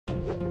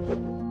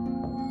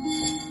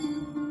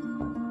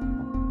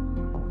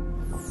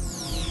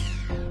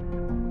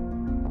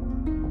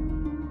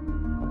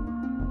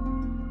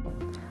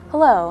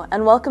Hello,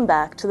 and welcome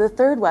back to the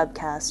third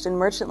webcast in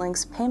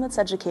MerchantLink's Payments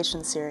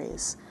Education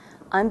Series.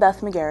 I'm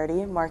Beth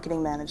McGarity,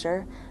 Marketing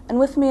Manager, and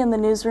with me in the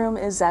newsroom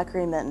is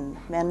Zachary Mitten,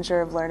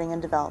 Manager of Learning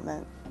and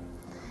Development.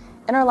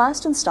 In our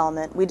last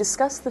installment, we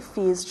discussed the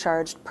fees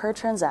charged per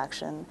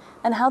transaction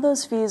and how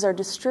those fees are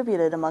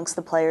distributed amongst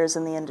the players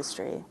in the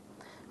industry.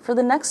 For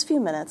the next few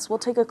minutes, we'll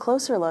take a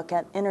closer look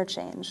at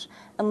Interchange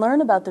and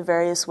learn about the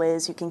various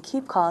ways you can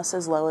keep costs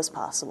as low as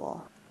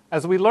possible.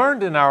 As we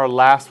learned in our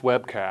last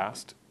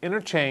webcast,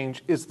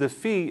 Interchange is the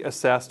fee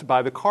assessed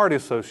by the card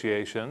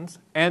associations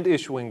and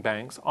issuing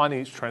banks on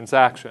each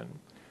transaction.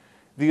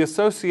 The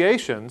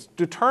associations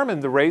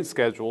determine the rate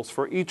schedules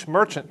for each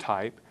merchant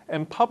type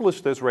and publish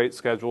those rate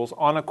schedules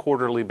on a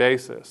quarterly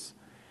basis.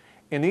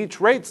 In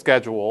each rate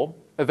schedule,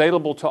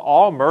 available to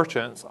all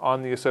merchants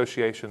on the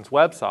association's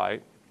website,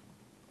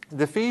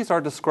 the fees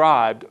are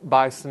described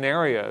by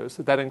scenarios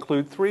that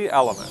include three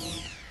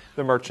elements: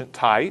 the merchant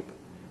type,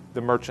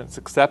 the merchant's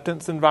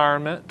acceptance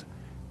environment,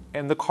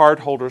 and the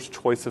cardholder's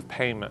choice of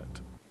payment.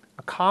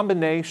 A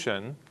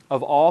combination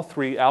of all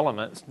three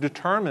elements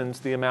determines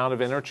the amount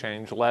of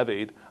interchange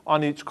levied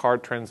on each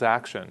card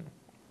transaction.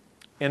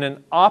 In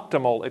an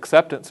optimal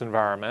acceptance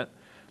environment,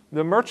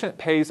 the merchant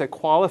pays a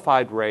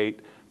qualified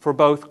rate for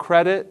both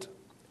credit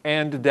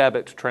and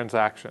debit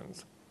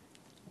transactions.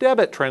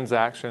 Debit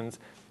transactions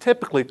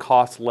typically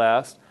cost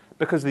less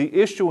because the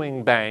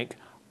issuing bank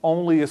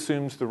only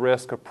assumes the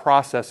risk of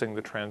processing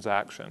the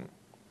transaction.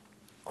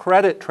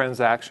 Credit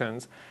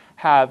transactions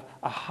have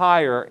a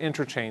higher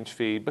interchange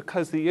fee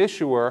because the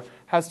issuer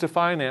has to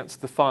finance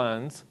the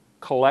funds,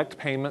 collect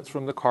payments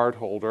from the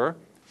cardholder,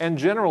 and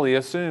generally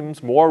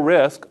assumes more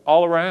risk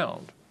all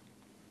around.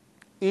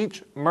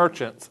 Each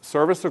merchant's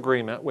service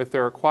agreement with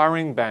their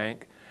acquiring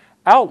bank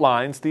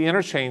outlines the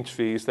interchange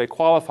fees they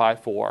qualify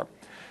for.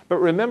 But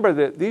remember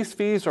that these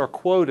fees are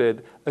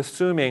quoted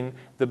assuming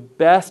the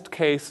best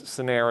case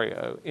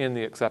scenario in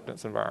the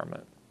acceptance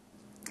environment.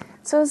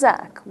 So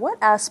Zach, what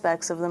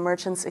aspects of the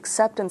merchant's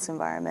acceptance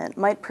environment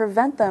might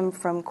prevent them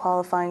from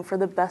qualifying for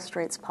the best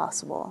rates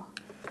possible?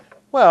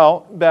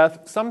 Well,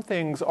 Beth, some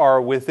things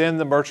are within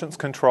the merchant's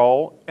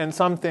control and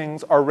some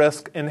things are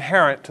risk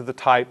inherent to the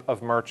type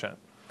of merchant.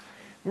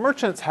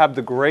 Merchants have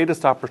the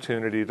greatest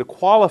opportunity to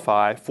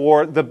qualify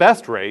for the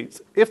best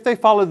rates if they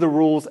follow the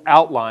rules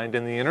outlined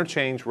in the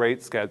interchange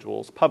rate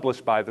schedules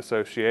published by the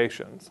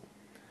associations.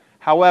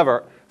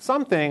 However,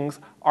 some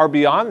things are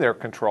beyond their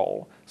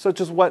control,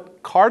 such as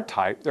what card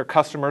type their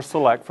customers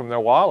select from their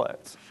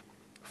wallets.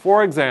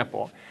 For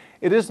example,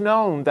 it is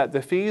known that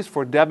the fees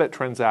for debit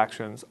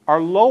transactions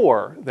are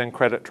lower than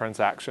credit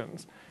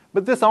transactions,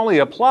 but this only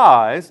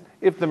applies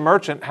if the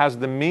merchant has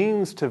the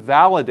means to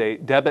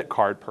validate debit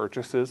card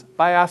purchases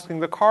by asking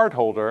the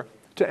cardholder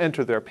to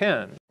enter their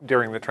PIN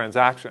during the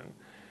transaction.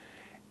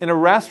 In a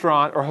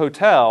restaurant or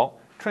hotel,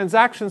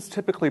 transactions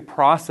typically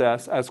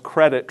process as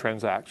credit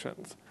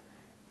transactions.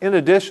 In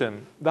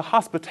addition, the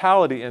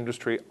hospitality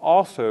industry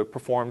also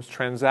performs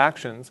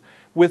transactions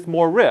with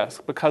more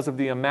risk because of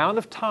the amount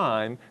of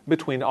time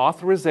between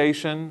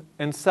authorization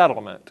and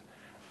settlement,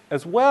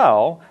 as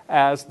well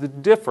as the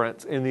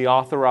difference in the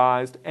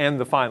authorized and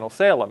the final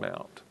sale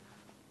amount.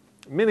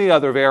 Many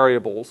other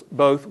variables,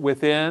 both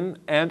within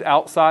and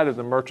outside of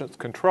the merchant's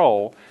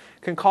control,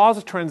 can cause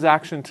a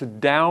transaction to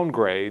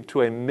downgrade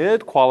to a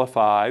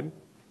mid-qualified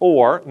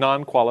or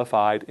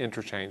non-qualified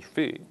interchange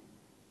fee.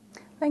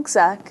 Thanks,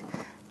 Zach.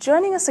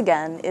 Joining us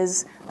again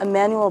is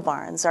Emmanuel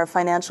Barnes, our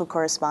financial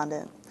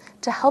correspondent.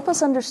 To help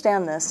us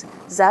understand this,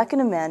 Zach and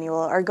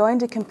Emmanuel are going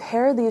to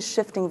compare these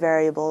shifting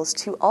variables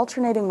to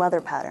alternating weather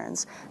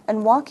patterns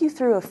and walk you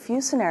through a few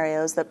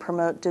scenarios that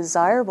promote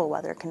desirable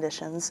weather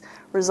conditions,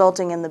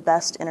 resulting in the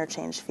best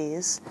interchange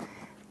fees.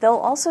 They'll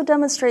also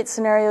demonstrate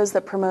scenarios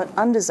that promote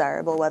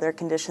undesirable weather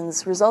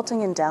conditions,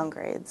 resulting in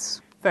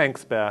downgrades.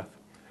 Thanks, Beth.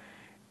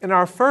 In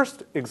our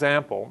first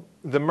example,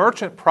 the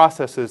merchant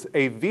processes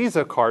a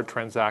Visa card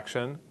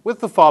transaction with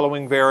the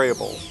following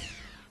variables.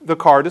 The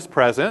card is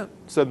present,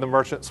 so the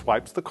merchant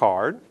swipes the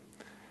card.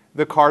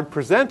 The card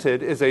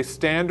presented is a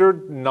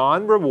standard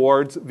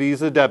non-rewards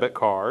Visa debit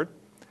card,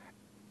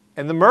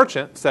 and the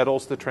merchant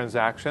settles the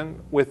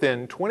transaction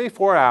within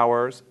 24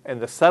 hours, and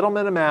the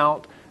settlement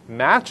amount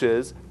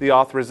matches the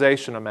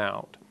authorization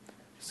amount.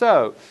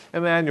 So,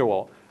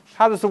 Emmanuel,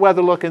 how does the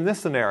weather look in this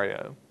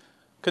scenario?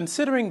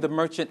 Considering the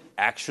merchant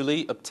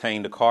actually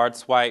obtained a card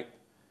swipe,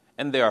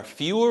 and there are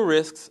fewer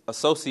risks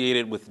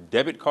associated with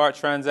debit card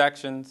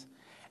transactions,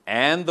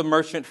 and the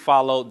merchant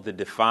followed the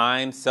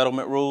defined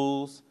settlement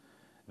rules,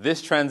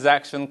 this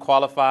transaction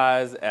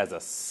qualifies as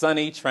a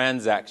sunny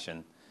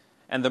transaction,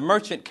 and the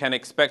merchant can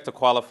expect to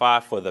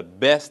qualify for the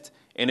best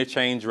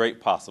interchange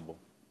rate possible.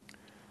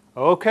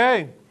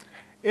 Okay.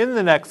 In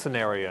the next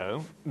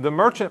scenario, the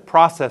merchant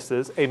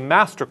processes a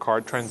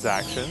MasterCard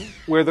transaction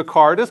where the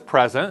card is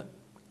present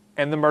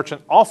and the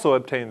merchant also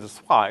obtains a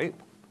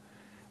swipe.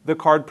 The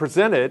card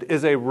presented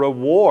is a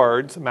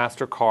rewards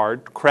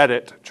MasterCard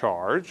credit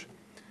charge,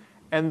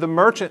 and the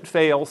merchant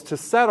fails to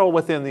settle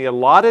within the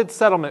allotted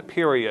settlement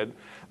period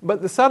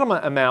but the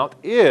settlement amount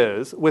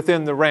is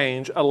within the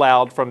range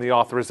allowed from the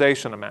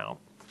authorization amount.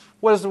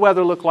 What does the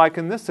weather look like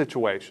in this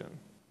situation?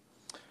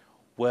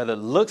 Well, it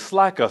looks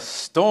like a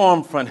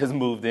storm front has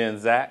moved in,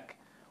 Zach.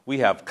 We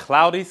have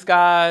cloudy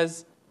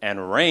skies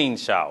and rain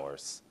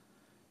showers.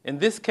 In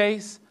this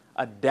case,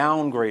 a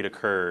downgrade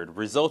occurred,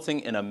 resulting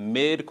in a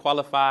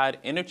mid-qualified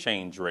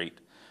interchange rate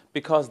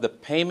because the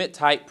payment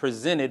type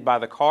presented by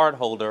the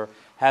cardholder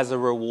has a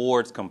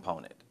rewards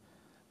component.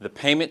 The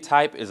payment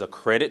type is a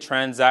credit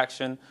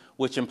transaction,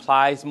 which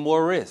implies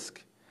more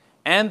risk,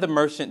 and the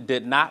merchant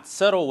did not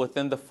settle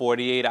within the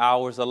 48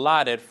 hours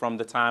allotted from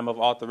the time of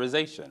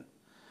authorization.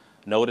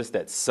 Notice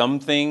that some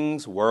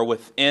things were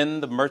within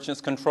the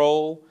merchant's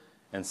control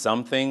and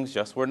some things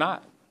just were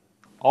not.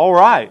 All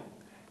right.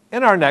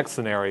 In our next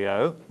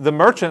scenario, the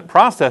merchant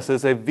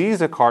processes a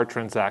Visa card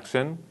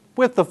transaction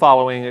with the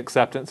following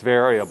acceptance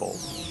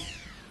variables.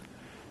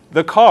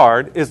 The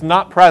card is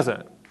not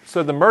present,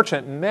 so the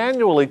merchant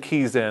manually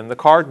keys in the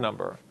card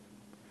number.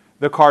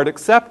 The card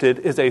accepted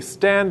is a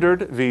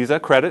standard Visa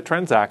credit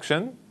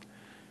transaction.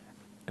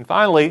 And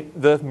finally,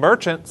 the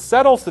merchant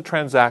settles the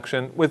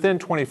transaction within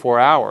 24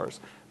 hours,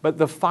 but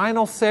the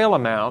final sale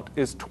amount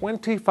is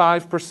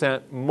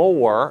 25%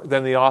 more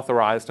than the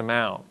authorized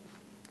amount.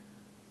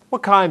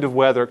 What kind of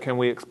weather can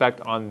we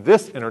expect on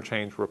this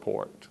interchange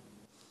report?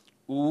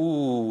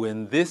 Ooh,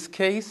 in this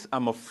case,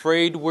 I'm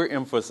afraid we're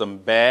in for some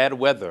bad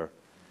weather.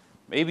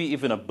 Maybe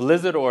even a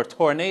blizzard or a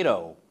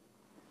tornado.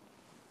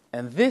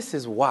 And this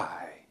is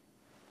why.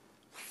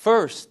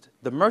 First,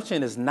 the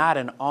merchant is not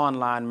an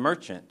online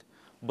merchant,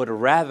 but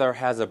rather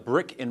has a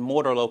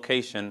brick-and-mortar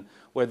location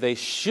where they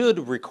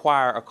should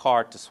require a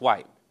card to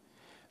swipe.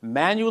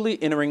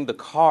 Manually entering the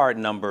card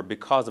number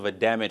because of a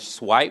damaged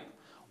swipe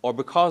or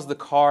because the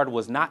card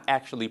was not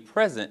actually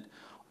present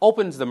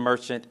opens the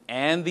merchant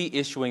and the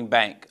issuing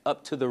bank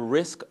up to the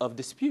risk of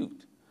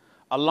dispute.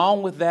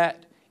 Along with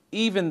that,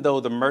 even though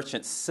the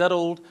merchant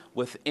settled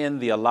within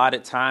the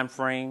allotted time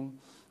frame,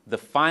 the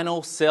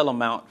final sale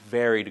amount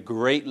varied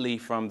greatly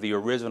from the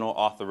original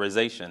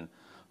authorization.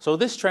 So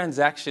this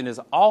transaction is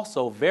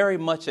also very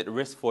much at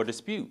risk for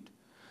dispute.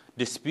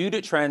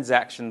 Disputed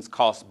transactions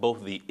cost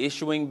both the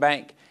issuing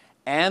bank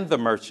and the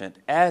merchant,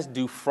 as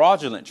do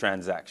fraudulent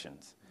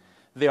transactions.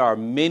 There are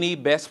many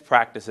best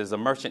practices a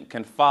merchant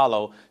can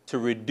follow to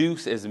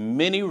reduce as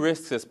many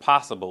risks as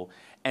possible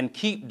and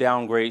keep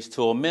downgrades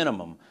to a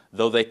minimum,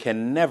 though they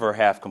can never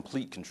have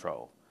complete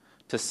control.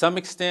 To some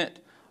extent,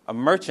 a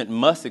merchant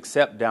must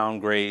accept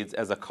downgrades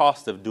as a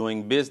cost of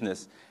doing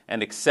business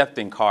and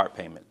accepting card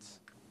payments.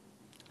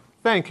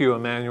 Thank you,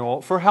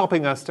 Emmanuel, for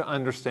helping us to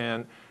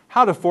understand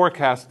how to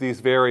forecast these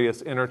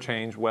various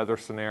interchange weather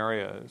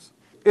scenarios.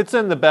 It's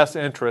in the best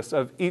interest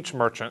of each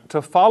merchant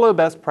to follow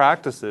best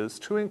practices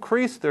to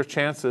increase their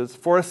chances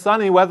for a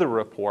sunny weather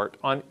report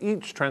on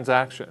each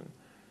transaction.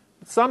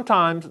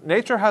 Sometimes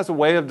nature has a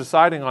way of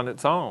deciding on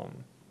its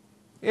own.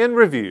 In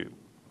review,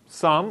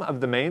 some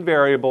of the main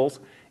variables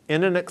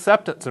in an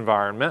acceptance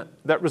environment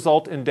that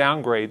result in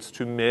downgrades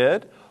to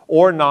mid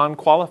or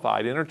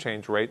non-qualified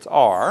interchange rates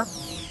are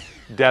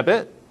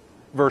debit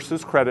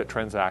versus credit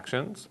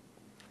transactions,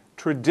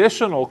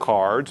 traditional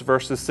cards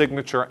versus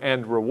signature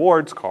and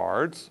rewards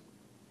cards,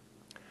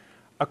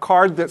 a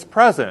card that's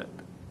present,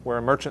 where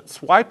a merchant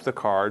swiped the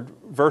card,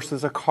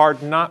 versus a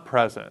card not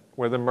present,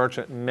 where the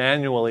merchant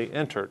manually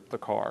entered the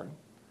card.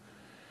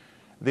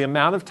 The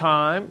amount of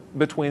time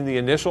between the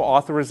initial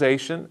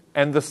authorization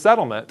and the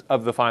settlement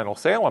of the final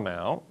sale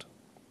amount,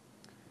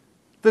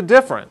 the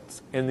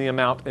difference in the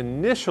amount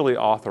initially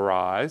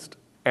authorized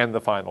and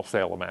the final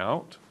sale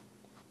amount,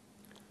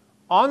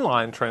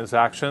 online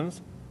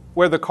transactions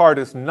where the card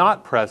is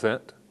not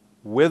present,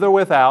 with or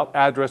without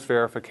address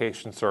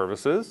verification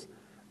services,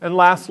 and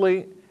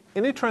lastly,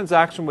 any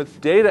transaction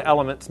with data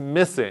elements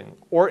missing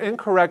or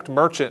incorrect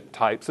merchant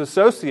types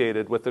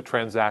associated with the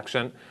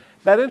transaction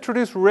that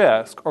introduce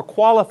risk or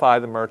qualify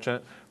the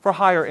merchant for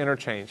higher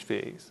interchange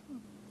fees.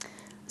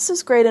 This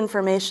is great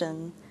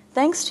information.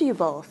 Thanks to you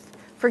both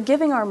for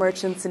giving our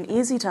merchants an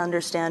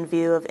easy-to-understand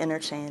view of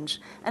interchange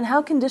and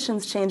how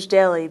conditions change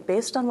daily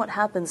based on what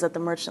happens at the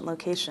merchant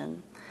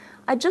location.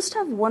 I just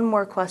have one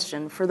more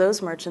question for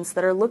those merchants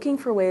that are looking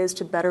for ways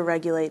to better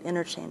regulate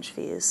interchange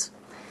fees.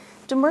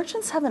 Do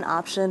merchants have an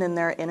option in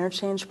their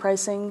interchange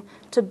pricing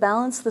to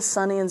balance the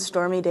sunny and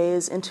stormy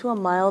days into a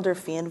milder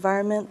fee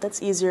environment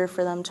that's easier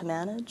for them to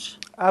manage?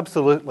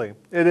 Absolutely.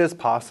 It is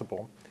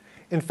possible.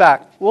 In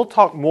fact, we'll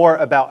talk more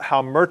about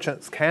how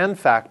merchants can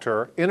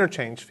factor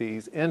interchange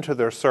fees into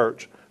their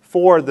search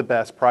for the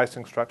best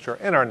pricing structure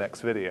in our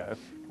next video.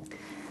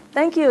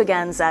 Thank you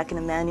again, Zach and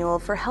Emmanuel,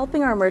 for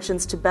helping our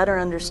merchants to better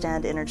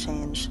understand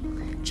interchange.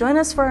 Join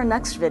us for our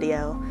next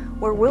video,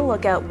 where we'll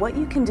look at what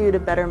you can do to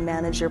better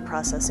manage your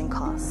processing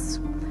costs.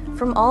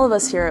 From all of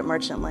us here at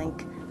Merchant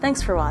Link,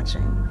 thanks for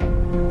watching.